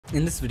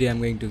In this video, I'm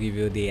going to give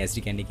you the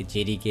SDK NDK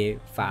JDK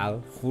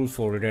file, full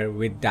folder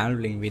with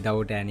downloading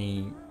without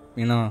any,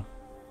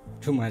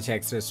 too much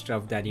extra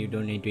stuff that you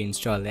don't need to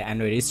install the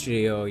Android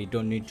Studio. You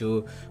don't need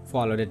to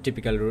follow the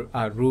typical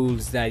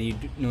rules that you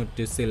need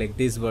to select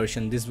this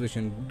version,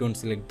 don't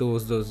select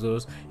those.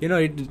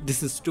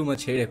 This is too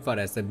much headache for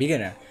us, a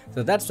beginner.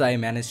 So that's why I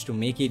managed to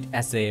make it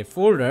as a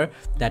folder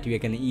that you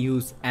can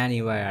use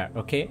anywhere.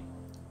 Okay,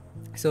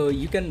 so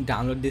you can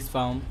download this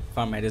from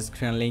my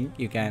description link.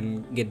 You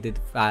can get the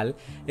file.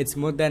 It's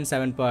more than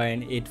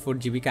 7.84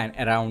 GB, kind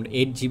around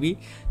 8 GB,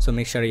 so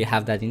make sure you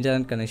have that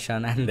internet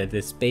connection and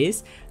the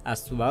space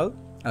as well.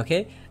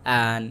 Okay,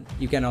 and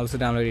you can also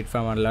download it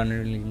from our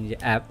Learning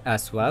app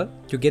as well.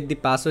 To get the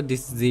password,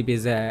 this zip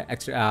is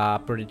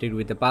protected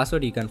with the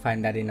password. You can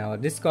find that in our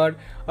Discord,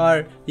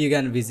 or you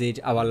can visit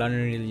our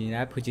Learning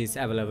app, which is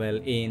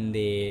available in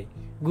the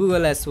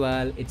Google as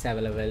well. It's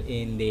available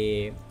in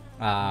the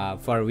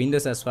for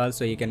Windows as well.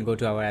 So you can go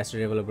to our Tec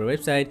Developer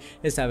website.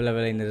 It's available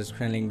in the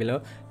description link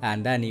below,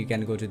 and then you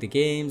can go to the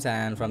games,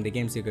 and from the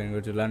games you can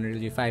go to Learn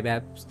UE5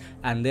 apps,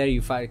 and there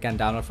you can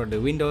download for the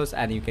Windows,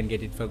 and you can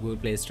get it for Google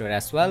Play Store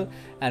as well.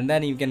 And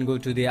then you can go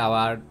to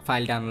our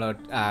file download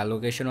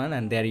location one,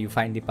 and there you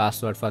find the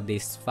password for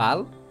this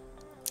file.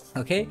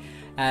 Okay,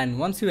 and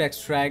once you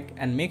extract,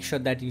 and make sure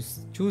that you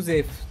choose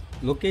a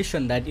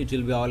location that it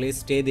will be always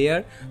stay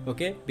there.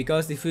 Okay,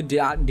 because if you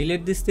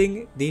delete this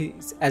thing,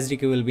 this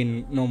SDK will be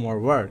no more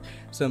work.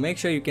 So make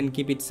sure you can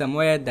keep it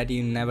somewhere that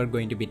you never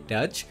going to be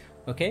touched.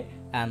 Okay,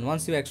 and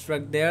once you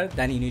extract there,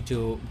 then you need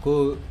to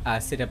go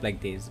set up like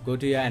this. Go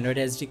to your Android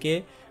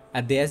SDK.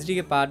 At the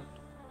SDK part,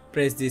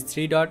 press this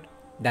 3 dot,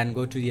 then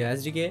go to your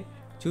SDK,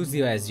 choose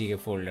your SDK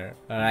folder,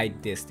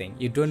 write this thing.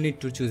 You don't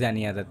need to choose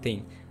any other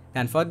thing.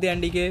 And for the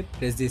NDK,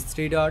 press this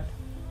 3 dot,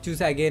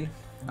 choose again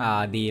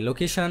the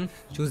location,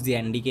 choose the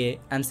NDK,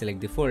 and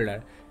select the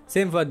folder.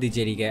 Same for the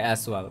JDK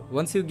as well.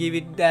 Once you give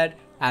it that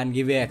and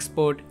give a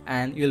export,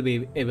 and you'll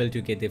be able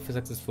to get the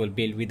successful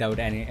build without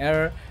any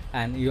error,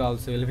 and you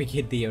also will be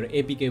get your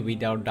APK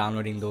without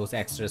downloading those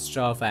extra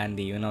stuff and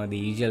the the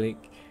usual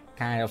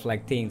kind of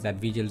like things that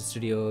Visual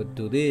Studio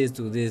do this,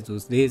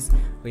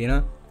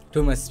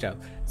 too much stuff.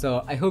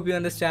 So I hope you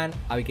understand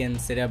how you can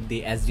set up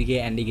the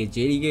SDK NDK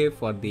JDK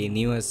for the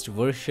newest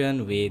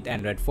version with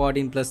Android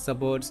 14 plus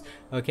supports.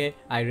 Okay,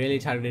 I really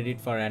targeted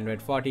it for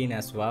Android 14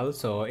 as well,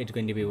 so it's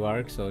going to be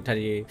work. So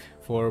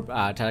 34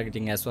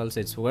 targeting as well, so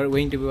it's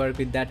going to be work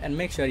with that. And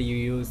make sure you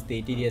use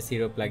the TDS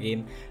Hero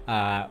plugin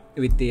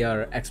with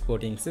your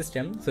exporting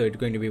system, so it's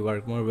going to be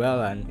work more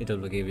well, and it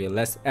will give you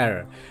less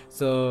error.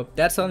 So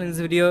that's all in this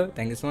video.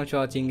 Thank you so much for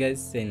watching,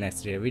 guys. See you in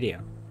next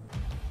video.